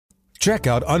Check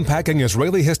out Unpacking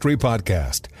Israeli History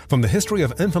podcast. From the history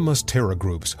of infamous terror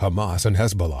groups Hamas and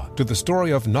Hezbollah to the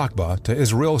story of Nakba to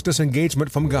Israel's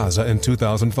disengagement from Gaza in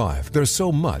 2005, there's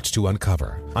so much to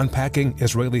uncover. Unpacking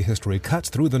Israeli History cuts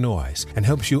through the noise and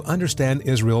helps you understand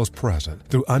Israel's present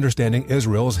through understanding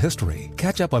Israel's history.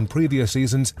 Catch up on previous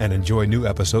seasons and enjoy new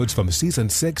episodes from Season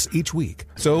 6 each week.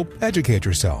 So educate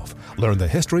yourself. Learn the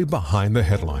history behind the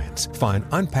headlines. Find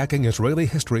Unpacking Israeli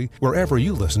History wherever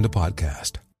you listen to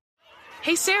podcasts.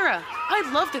 Hey Sarah,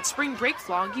 I loved that spring break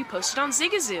vlog you posted on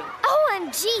Zigazoo.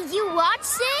 OMG, you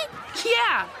watched it?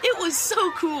 Yeah, it was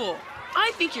so cool.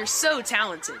 I think you're so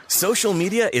talented. Social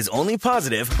media is only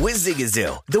positive with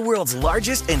Zigazoo, the world's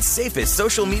largest and safest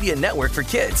social media network for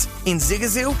kids. In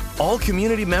Zigazoo, all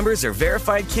community members are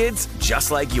verified kids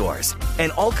just like yours,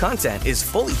 and all content is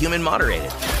fully human moderated.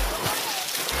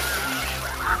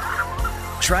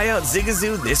 Try out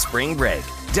Zigazoo this spring break.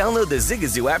 Download the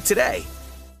Zigazoo app today.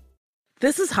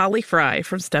 This is Holly Fry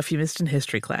from Stuff You Missed in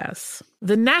History class.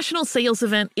 The national sales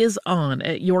event is on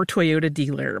at your Toyota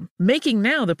dealer, making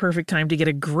now the perfect time to get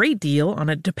a great deal on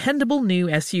a dependable new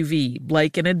SUV,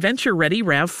 like an adventure-ready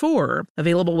RAV4.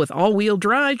 Available with all-wheel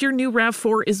drive, your new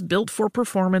RAV4 is built for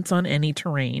performance on any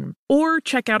terrain. Or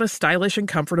check out a stylish and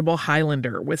comfortable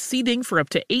Highlander with seating for up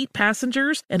to 8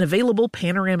 passengers and available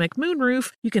panoramic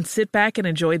moonroof. You can sit back and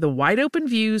enjoy the wide-open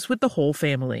views with the whole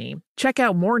family. Check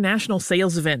out more national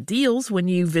sales event deals when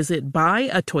you visit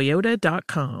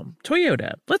buyatoyota.com.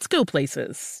 Toyota, let's go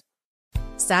places.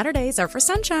 Saturdays are for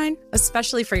sunshine,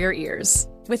 especially for your ears.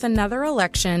 With another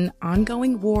election,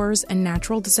 ongoing wars, and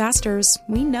natural disasters,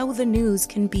 we know the news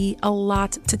can be a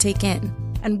lot to take in.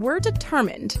 And we're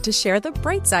determined to share the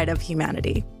bright side of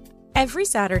humanity. Every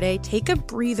Saturday, take a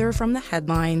breather from the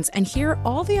headlines and hear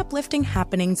all the uplifting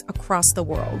happenings across the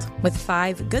world with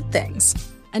 5 Good Things,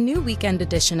 a new weekend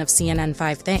edition of CNN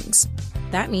 5 Things.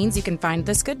 That means you can find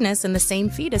this goodness in the same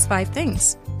feed as 5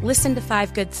 Things. Listen to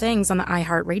 5 Good Things on the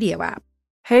iHeartRadio app.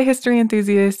 Hey, history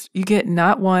enthusiasts, you get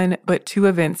not one, but 2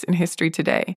 events in history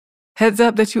today. Heads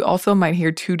up that you also might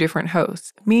hear 2 different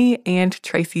hosts, me and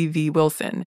Tracy V.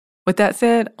 Wilson. With that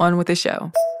said, on with the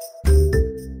show.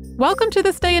 Welcome to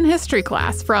This Day in History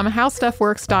class from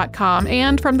HowStuffWorks.com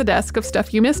and from the desk of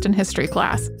Stuff You Missed in History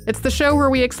class. It's the show where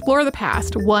we explore the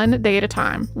past one day at a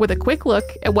time with a quick look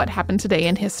at what happened today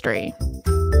in history.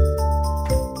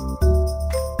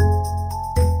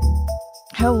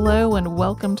 Hello and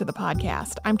welcome to the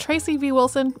podcast. I'm Tracy V.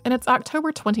 Wilson and it's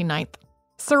October 29th.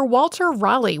 Sir Walter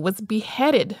Raleigh was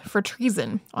beheaded for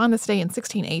treason on this day in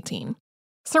 1618.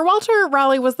 Sir Walter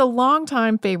Raleigh was the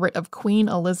longtime favorite of Queen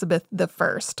Elizabeth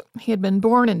I. He had been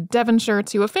born in Devonshire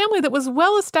to a family that was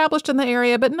well established in the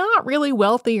area, but not really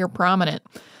wealthy or prominent.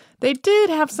 They did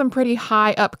have some pretty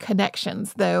high-up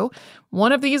connections, though.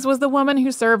 One of these was the woman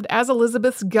who served as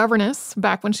Elizabeth's governess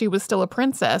back when she was still a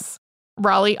princess.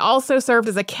 Raleigh also served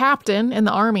as a captain in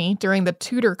the army during the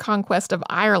Tudor conquest of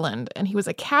Ireland, and he was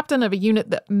a captain of a unit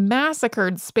that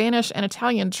massacred Spanish and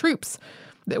Italian troops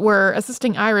that were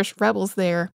assisting Irish rebels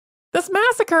there. This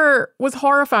massacre was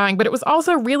horrifying, but it was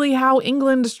also really how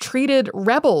England treated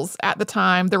rebels at the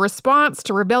time. The response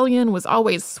to rebellion was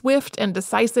always swift and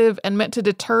decisive and meant to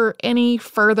deter any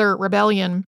further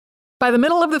rebellion. By the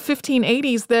middle of the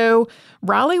 1580s, though,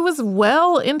 Raleigh was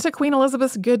well into Queen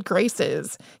Elizabeth's good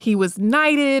graces. He was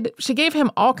knighted. She gave him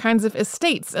all kinds of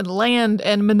estates and land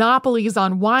and monopolies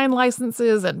on wine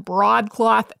licenses and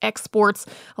broadcloth exports.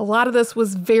 A lot of this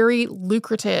was very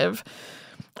lucrative.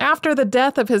 After the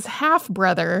death of his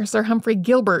half-brother, Sir Humphrey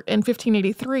Gilbert, in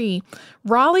 1583,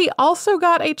 Raleigh also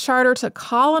got a charter to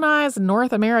colonize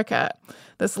North America.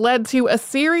 This led to a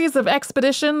series of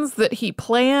expeditions that he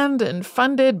planned and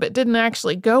funded but didn't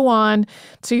actually go on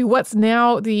to what's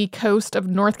now the coast of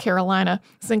North Carolina.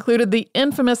 This included the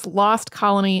infamous lost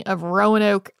colony of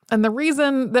Roanoke. And the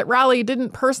reason that Raleigh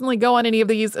didn't personally go on any of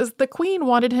these is the Queen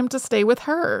wanted him to stay with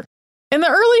her. In the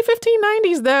early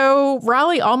 1590s, though,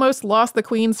 Raleigh almost lost the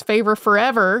Queen's favor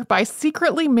forever by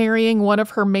secretly marrying one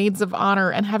of her maids of honor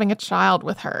and having a child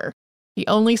with her. He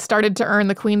only started to earn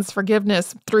the Queen's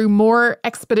forgiveness through more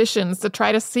expeditions to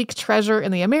try to seek treasure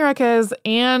in the Americas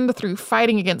and through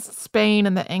fighting against Spain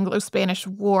in the Anglo-Spanish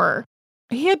War.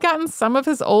 He had gotten some of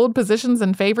his old positions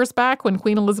and favors back when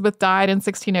Queen Elizabeth died in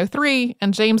 1603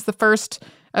 and James I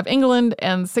of England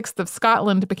and VI of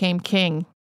Scotland became king.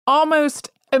 Almost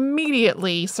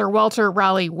immediately, Sir Walter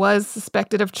Raleigh was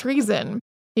suspected of treason.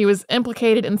 He was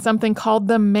implicated in something called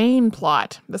the Maine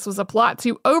Plot. This was a plot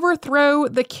to overthrow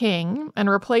the king and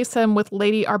replace him with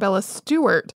Lady Arbella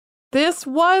Stuart. This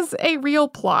was a real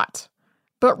plot,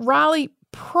 but Raleigh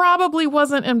probably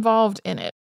wasn't involved in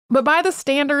it. But by the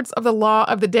standards of the law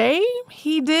of the day,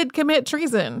 he did commit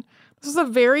treason. This is a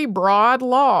very broad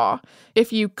law.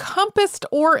 If you compassed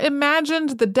or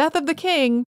imagined the death of the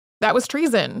king, that was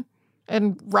treason.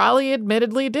 And Raleigh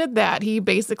admittedly did that. He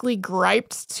basically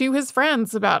griped to his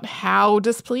friends about how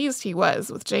displeased he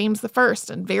was with James I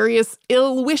and various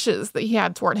ill wishes that he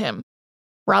had toward him.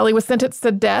 Raleigh was sentenced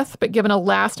to death, but given a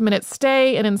last-minute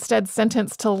stay and instead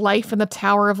sentenced to life in the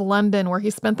Tower of London, where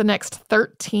he spent the next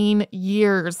 13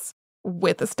 years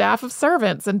with a staff of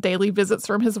servants and daily visits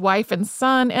from his wife and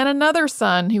son, and another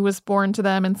son who was born to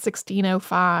them in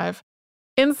 1605.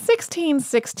 In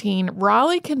 1616,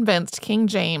 Raleigh convinced King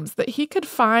James that he could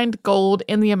find gold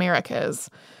in the Americas,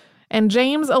 and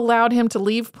James allowed him to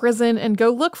leave prison and go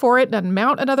look for it and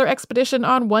mount another expedition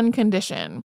on one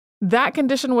condition. That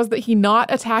condition was that he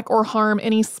not attack or harm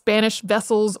any Spanish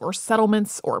vessels or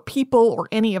settlements or people or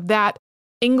any of that.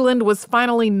 England was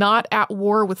finally not at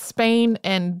war with Spain,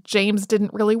 and James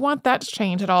didn't really want that to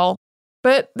change at all.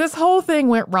 But this whole thing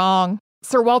went wrong.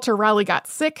 Sir Walter Raleigh got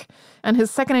sick, and his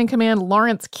second-in-command,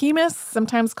 Lawrence Keymis,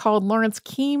 sometimes called Lawrence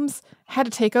Keymes, had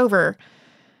to take over.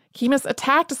 Keymis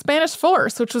attacked a Spanish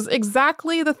force, which was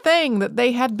exactly the thing that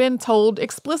they had been told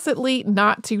explicitly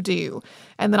not to do.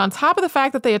 And then on top of the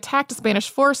fact that they attacked a Spanish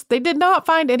force, they did not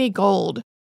find any gold.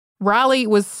 Raleigh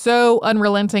was so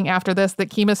unrelenting after this that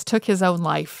Keymis took his own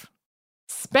life.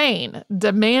 Spain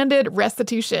demanded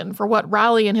restitution for what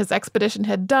Raleigh and his expedition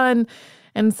had done,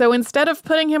 and so instead of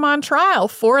putting him on trial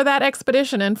for that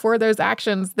expedition and for those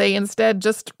actions, they instead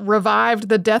just revived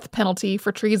the death penalty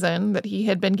for treason that he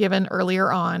had been given earlier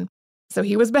on. So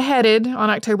he was beheaded on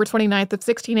October 29th of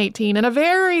 1618 in a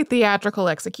very theatrical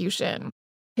execution.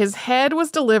 His head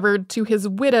was delivered to his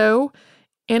widow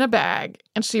in a bag,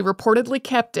 and she reportedly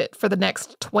kept it for the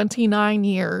next 29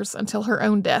 years until her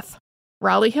own death.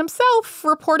 Raleigh himself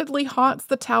reportedly haunts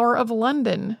the Tower of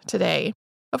London today.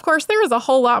 Of course, there is a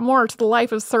whole lot more to the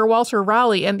life of Sir Walter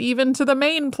Raleigh and even to the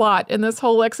main plot in this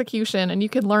whole execution, and you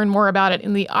can learn more about it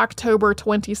in the October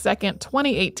 22nd,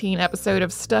 2018 episode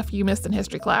of Stuff You Missed in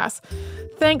History Class.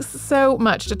 Thanks so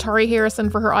much to Tari Harrison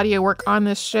for her audio work on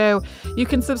this show. You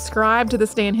can subscribe to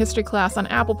This Day in History Class on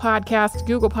Apple Podcasts,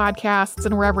 Google Podcasts,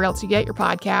 and wherever else you get your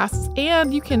podcasts.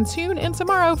 And you can tune in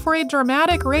tomorrow for a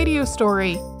dramatic radio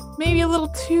story. Maybe a little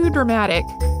too dramatic.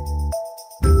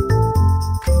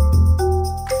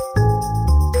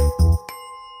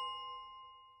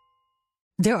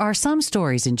 There are some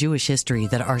stories in Jewish history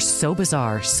that are so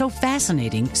bizarre, so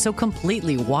fascinating, so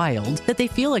completely wild that they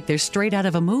feel like they're straight out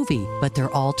of a movie, but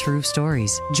they're all true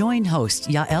stories. Join hosts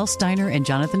Yael Steiner and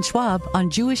Jonathan Schwab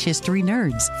on Jewish History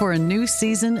Nerds for a new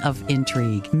season of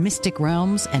intrigue, mystic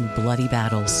realms, and bloody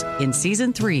battles. In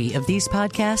Season 3 of these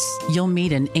podcasts, you'll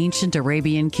meet an ancient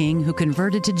Arabian king who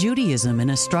converted to Judaism in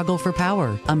a struggle for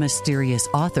power, a mysterious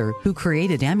author who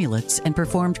created amulets and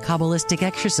performed Kabbalistic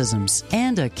exorcisms,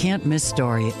 and a can't-miss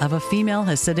story of a female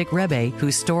Hasidic Rebbe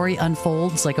whose story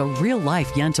unfolds like a real-life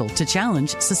Yentl to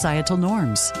challenge societal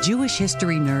norms. Jewish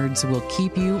History Nerds will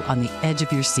keep you on the edge of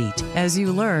your seat as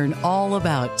you learn all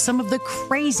about some of the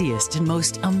craziest and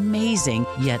most amazing,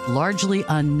 yet largely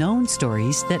unknown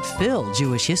stories that fill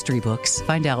Jewish history books.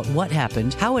 Find out what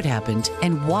happened, how it happened,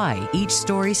 and why each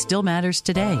story still matters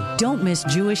today. Don't miss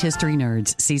Jewish History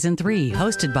Nerds Season 3,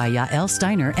 hosted by Yael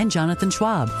Steiner and Jonathan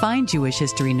Schwab. Find Jewish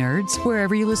History Nerds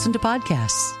wherever you listen to podcasts.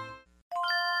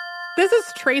 This is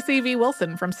Tracy V.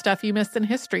 Wilson from Stuff You Missed in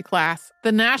History Class.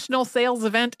 The national sales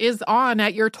event is on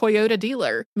at your Toyota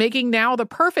dealer, making now the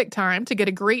perfect time to get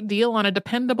a great deal on a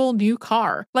dependable new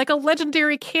car. Like a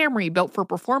legendary Camry built for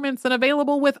performance and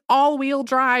available with all-wheel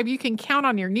drive, you can count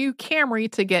on your new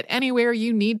Camry to get anywhere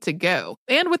you need to go.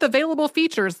 And with available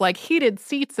features like heated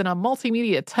seats and a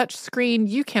multimedia touchscreen,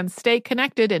 you can stay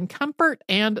connected in comfort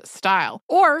and style.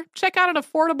 Or check out an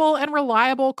affordable and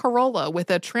reliable Corolla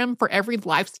with a trim for every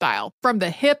lifestyle. From the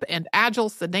hip and agile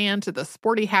sedan to the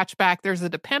sporty hatchback, there's a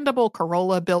dependable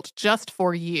Corolla built just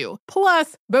for you.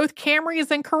 Plus, both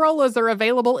Camrys and Corollas are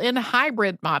available in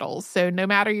hybrid models, so no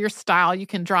matter your style, you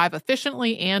can drive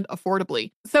efficiently and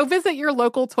affordably. So visit your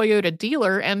local Toyota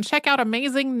dealer and check out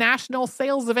amazing national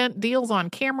sales event deals on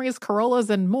Camrys,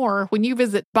 Corollas, and more when you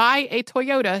visit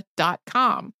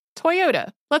buyatoyota.com.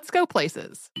 Toyota, let's go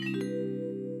places.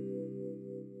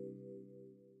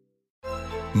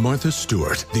 Martha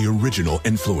Stewart, the original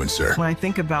influencer. When I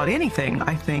think about anything,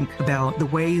 I think about the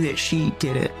way that she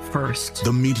did it first.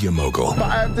 The media mogul.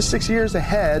 5 to 6 years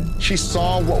ahead, she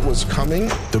saw what was coming.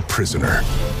 The prisoner.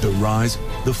 The rise,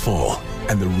 the fall,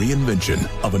 and the reinvention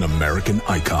of an American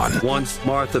icon. Once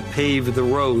Martha paved the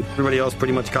road, everybody else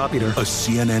pretty much copied her. A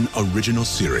CNN original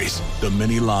series, The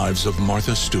Many Lives of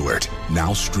Martha Stewart,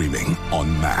 now streaming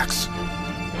on Max.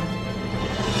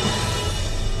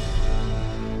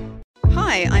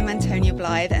 Hi, I'm Antonia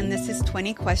Blythe, and this is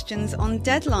 20 Questions on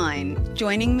Deadline.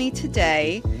 Joining me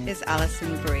today is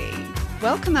Alison Brie.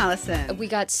 Welcome, Alison. We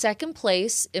got second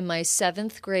place in my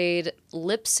 7th grade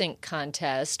lip sync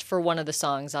contest for one of the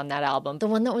songs on that album. The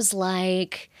one that was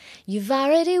like, "You've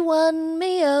already won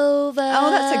me over."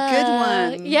 Oh, that's a good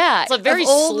one. Yeah. It's very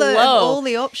slow. Of all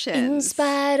the options. In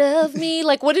spite of me.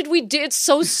 Like, what did we do? It's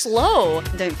so slow.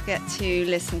 Don't forget to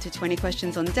listen to 20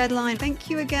 Questions on Deadline.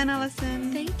 Thank you again,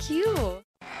 Alison. Thank you.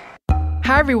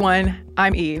 Hi, everyone.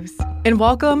 I'm Eves, and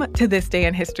welcome to This Day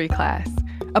in History class,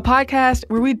 a podcast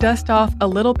where we dust off a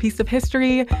little piece of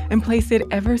history and place it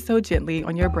ever so gently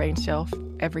on your brain shelf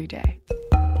every day.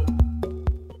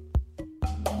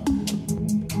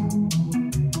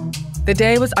 The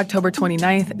day was October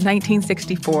 29th,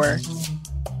 1964.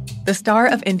 The Star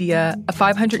of India, a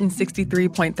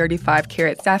 563.35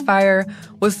 carat sapphire,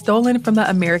 was stolen from the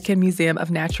American Museum of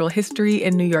Natural History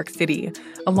in New York City,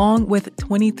 along with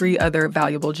 23 other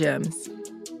valuable gems.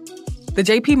 The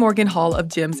J.P. Morgan Hall of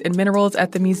Gems and Minerals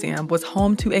at the museum was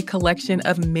home to a collection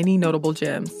of many notable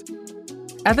gems.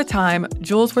 At the time,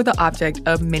 jewels were the object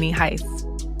of many heists.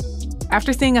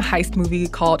 After seeing a heist movie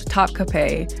called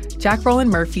Topkapi, Jack Roland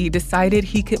Murphy decided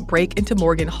he could break into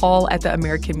Morgan Hall at the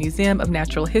American Museum of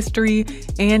Natural History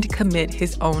and commit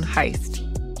his own heist.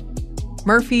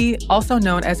 Murphy, also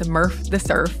known as Murph the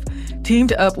Surf,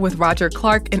 teamed up with Roger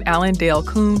Clark and Alan Dale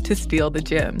Kuhn to steal the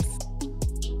gems.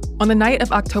 On the night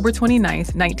of October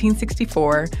 29th,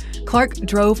 1964, Clark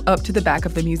drove up to the back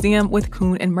of the museum with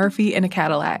Kuhn and Murphy in a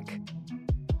Cadillac.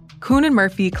 Kuhn and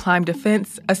Murphy climbed a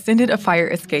fence, ascended a fire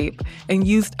escape, and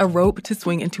used a rope to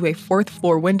swing into a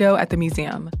 4th-floor window at the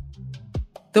museum.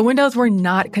 The windows were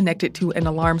not connected to an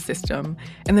alarm system,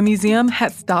 and the museum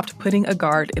had stopped putting a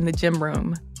guard in the gym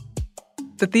room.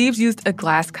 The thieves used a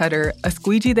glass cutter, a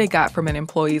squeegee they got from an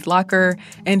employee's locker,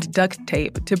 and duct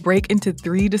tape to break into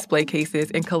 3 display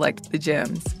cases and collect the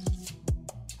gems.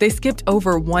 They skipped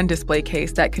over one display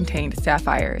case that contained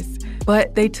sapphires,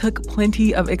 but they took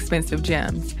plenty of expensive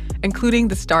gems, including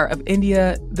the Star of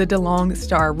India, the DeLong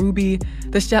Star Ruby,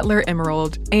 the Shetler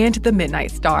Emerald, and the Midnight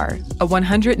Star, a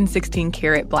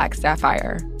 116-carat black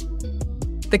sapphire.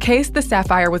 The case the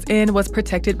sapphire was in was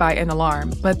protected by an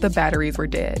alarm, but the batteries were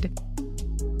dead.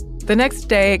 The next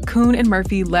day, Kuhn and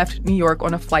Murphy left New York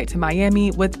on a flight to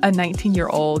Miami with a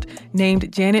 19-year-old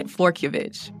named Janet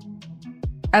Florkiewicz.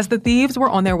 As the thieves were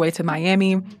on their way to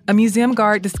Miami, a museum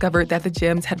guard discovered that the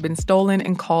gems had been stolen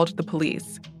and called the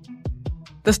police.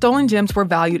 The stolen gems were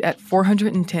valued at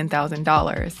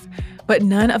 $410,000, but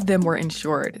none of them were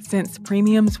insured since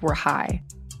premiums were high.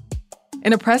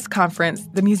 In a press conference,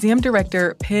 the museum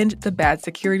director pinned the bad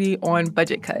security on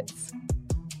budget cuts.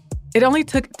 It only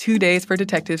took 2 days for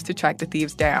detectives to track the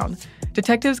thieves down.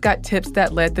 Detectives got tips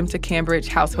that led them to Cambridge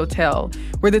House Hotel,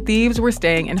 where the thieves were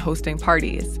staying and hosting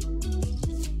parties.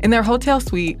 In their hotel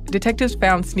suite, detectives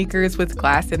found sneakers with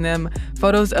glass in them,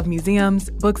 photos of museums,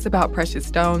 books about precious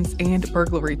stones, and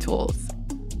burglary tools.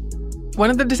 One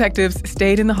of the detectives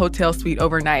stayed in the hotel suite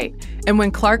overnight, and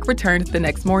when Clark returned the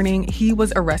next morning, he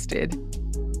was arrested.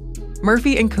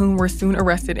 Murphy and Kuhn were soon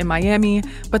arrested in Miami,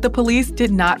 but the police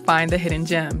did not find the hidden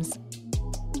gems.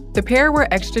 The pair were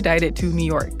extradited to New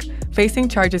York, facing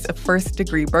charges of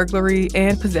first-degree burglary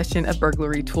and possession of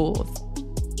burglary tools.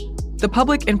 The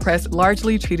public and press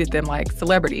largely treated them like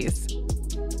celebrities.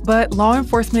 But law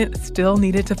enforcement still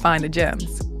needed to find the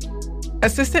gems.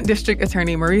 Assistant District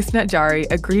Attorney Maurice Nadjari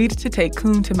agreed to take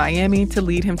Kuhn to Miami to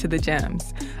lead him to the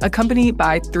gems, accompanied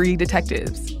by 3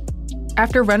 detectives.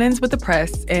 After run-ins with the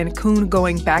press and Kuhn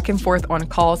going back and forth on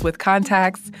calls with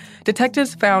contacts,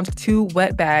 detectives found 2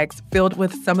 wet bags filled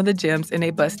with some of the gems in a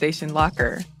bus station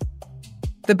locker.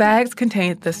 The bags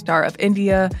contained the Star of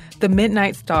India, the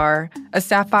Midnight Star, a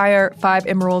sapphire, 5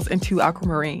 emeralds, and 2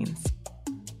 aquamarines.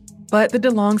 But the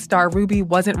DeLong Star Ruby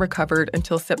wasn't recovered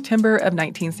until September of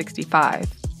 1965.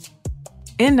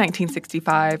 In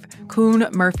 1965, Kuhn,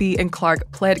 Murphy, and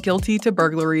Clark pled guilty to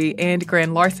burglary and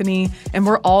grand larceny and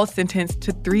were all sentenced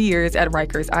to 3 years at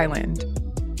Rikers Island.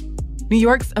 New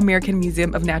York's American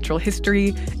Museum of Natural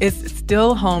History is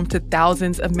still home to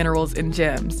thousands of minerals and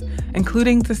gems,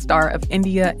 including the Star of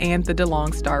India and the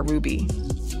DeLong Star Ruby.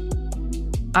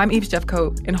 I'm Eves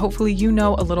Jeffcoat, and hopefully you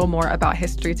know a little more about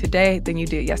history today than you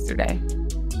did yesterday.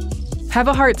 Have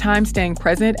a hard time staying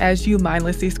present as you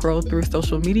mindlessly scroll through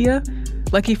social media?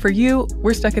 Lucky for you,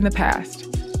 we're stuck in the past.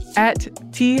 At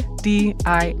TDIHC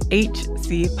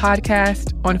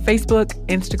Podcast on Facebook,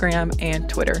 Instagram, and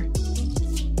Twitter.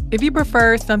 If you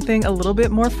prefer something a little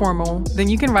bit more formal, then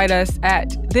you can write us at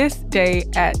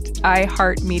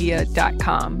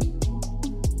thisday@iheartmedia.com.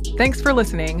 Thanks for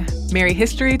listening. Merry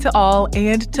history to all,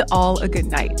 and to all a good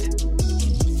night.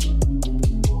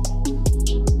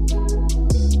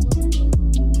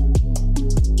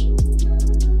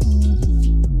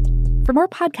 For more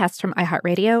podcasts from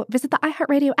iHeartRadio, visit the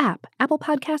iHeartRadio app, Apple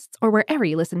Podcasts, or wherever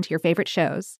you listen to your favorite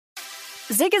shows.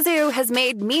 Zigazoo has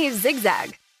made me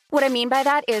zigzag. What I mean by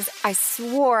that is I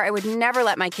swore I would never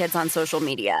let my kids on social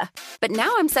media. But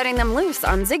now I'm setting them loose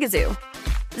on Zigazoo.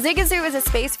 Zigazoo is a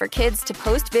space for kids to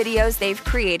post videos they've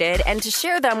created and to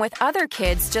share them with other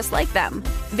kids just like them.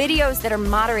 Videos that are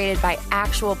moderated by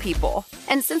actual people.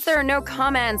 And since there are no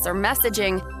comments or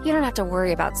messaging, you don't have to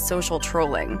worry about social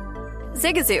trolling.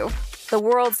 Zigazoo, the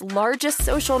world's largest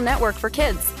social network for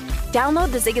kids.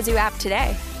 Download the Zigazoo app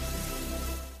today.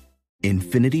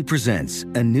 Infiniti presents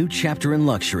a new chapter in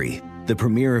luxury, the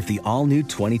premiere of the all-new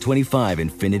 2025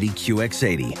 Infiniti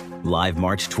QX80, live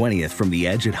March 20th from the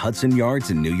Edge at Hudson Yards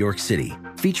in New York City,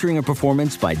 featuring a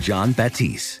performance by Jon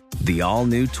Batiste. The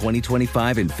all-new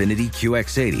 2025 Infiniti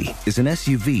QX80 is an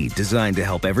SUV designed to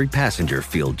help every passenger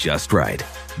feel just right.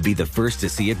 Be the first to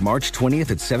see it March 20th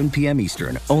at 7 p.m.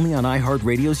 Eastern, only on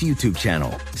iHeartRadio's YouTube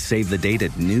channel. Save the date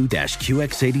at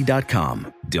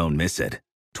new-QX80.com. Don't miss it.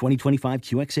 2025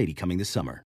 QX80 coming this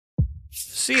summer.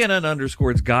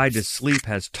 CNN_'s Guide to Sleep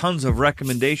has tons of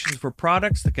recommendations for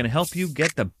products that can help you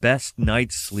get the best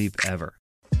night's sleep ever.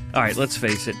 All right, let's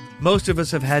face it, most of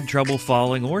us have had trouble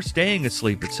falling or staying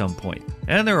asleep at some point,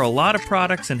 and there are a lot of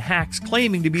products and hacks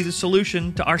claiming to be the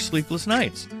solution to our sleepless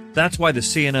nights. That's why the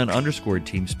CNN_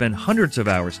 team spend hundreds of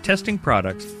hours testing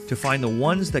products to find the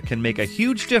ones that can make a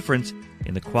huge difference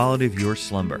in the quality of your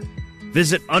slumber.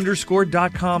 Visit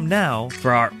underscore.com now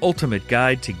for our ultimate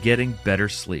guide to getting better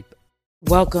sleep.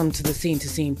 Welcome to the Scene to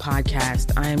Scene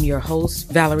podcast. I am your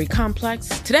host, Valerie Complex.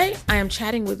 Today, I am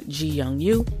chatting with Ji Young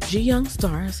Yoo. Ji Young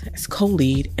stars as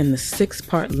co-lead in the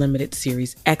 6-part limited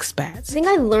series Expats. I think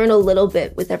I learn a little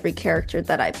bit with every character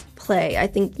that I play. I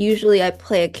think usually I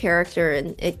play a character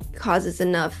and it causes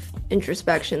enough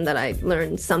introspection that I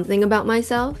learn something about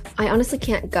myself. I honestly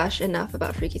can't gush enough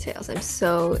about Freaky Tales. I'm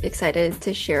so excited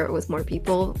to share it with more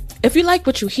people. If you like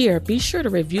what you hear, be sure to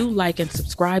review, like, and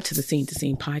subscribe to the Scene to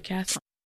Scene podcast